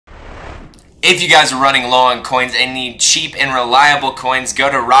If you guys are running low on coins and need cheap and reliable coins, go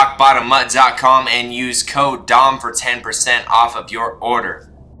to rockbottommut.com and use code DOM for 10% off of your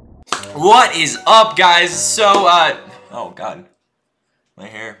order. What is up, guys? So, oh god, my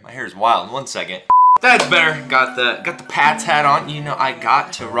hair is wild. 1 second. That's better. Got the Pats hat on. You know I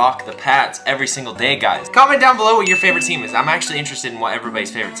got to rock the Pats every single day, guys. Comment down below what your favorite team is. I'm actually interested in what everybody's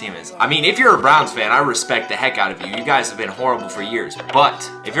favorite team is. I mean, if you're a Browns fan, I respect the heck out of you. You guys have been horrible for years.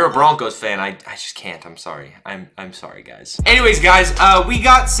 But if you're a Broncos fan, I just can't. I'm sorry. I'm sorry, guys. Anyways, guys, we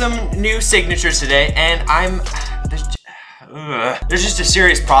got some new signatures today, and there's just a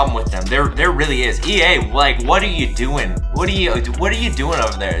serious problem with them. There really is. EA, like, what are you doing? What are you doing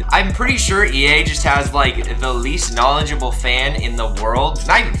over there? I'm pretty sure EA just has like the least knowledgeable fan in the world.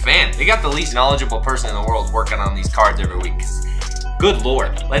 Not even fan. They got the least knowledgeable person in the world working on these cards every week. Good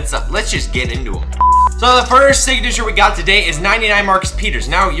lord. Let's just get into them. So the first signature we got today is 99 Marcus Peters.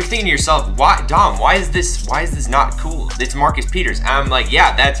 Now you're thinking to yourself, why, Dom? Why is this not cool? It's Marcus Peters. And I'm like,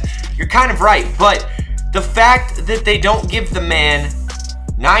 yeah, you're kind of right, but the fact that they don't give the man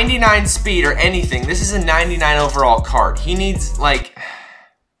 99 speed or anything, this is a 99 overall card. He needs, like,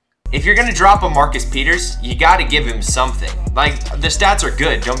 if you're gonna drop a Marcus Peters, you gotta give him something. Like, the stats are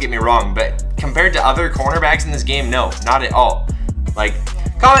good, don't get me wrong, but compared to other cornerbacks in this game, no, not at all. Like,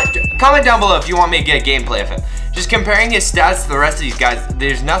 comment down below if you want me to get gameplay of him. Just comparing his stats to the rest of these guys,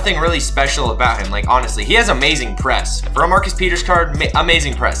 there's nothing really special about him. Like, honestly, he has amazing press. For a Marcus Peters card,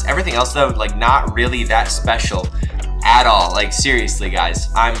 amazing press. Everything else, though, like, not really that special at all. Like, seriously, guys,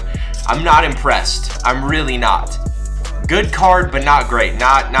 I'm not impressed. I'm really not. Good card, but not great.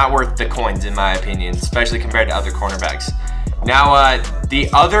 Not worth the coins, in my opinion, especially compared to other cornerbacks. Now, the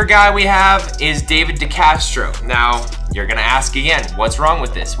other guy we have is David Decastro. Now, you're gonna ask again, what's wrong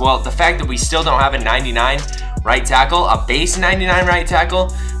with this? Well, the fact that we still don't have a 99 right tackle, a base 99 right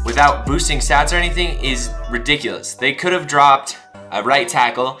tackle, without boosting stats or anything is ridiculous. They could have dropped a right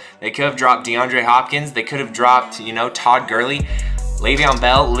tackle, they could have dropped DeAndre Hopkins, they could have dropped, you know, Todd Gurley, Le'Veon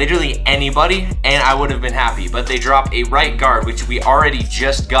Bell, literally anybody, and I would have been happy. But they dropped a right guard, which we already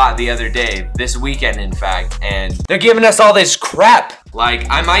just got the other day, this weekend in fact, and they're giving us all this crap. Like,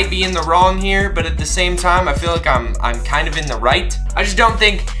 I might be in the wrong here, but at the same time, I feel like I'm kind of in the right. I just don't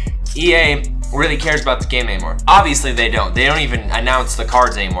think EA really cares about the game anymore. Obviously they don't. They don't even announce the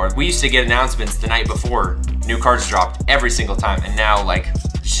cards anymore. We used to get announcements the night before new cards dropped every single time, and now, like,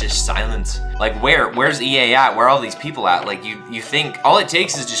 it's just silence. Like, where's EA at? Where are all these people at? Like, you think all it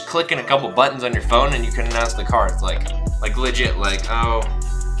takes is just clicking a couple buttons on your phone and you can announce the cards. Like legit, like, oh,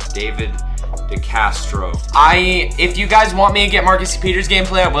 David Decastro. If you guys want me to get Marcus Peters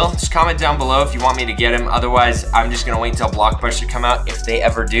gameplay, I will. Just comment down below if you want me to get him. Otherwise, I'm just gonna wait until Blockbuster come out if they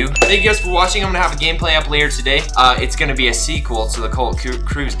ever do. Thank you guys for watching. I'm gonna have a gameplay up later today. It's gonna be a sequel to the Colt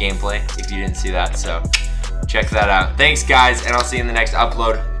Cruise gameplay, if you didn't see that, so check that out. Thanks, guys, and I'll see you in the next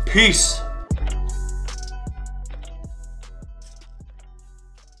upload. Peace.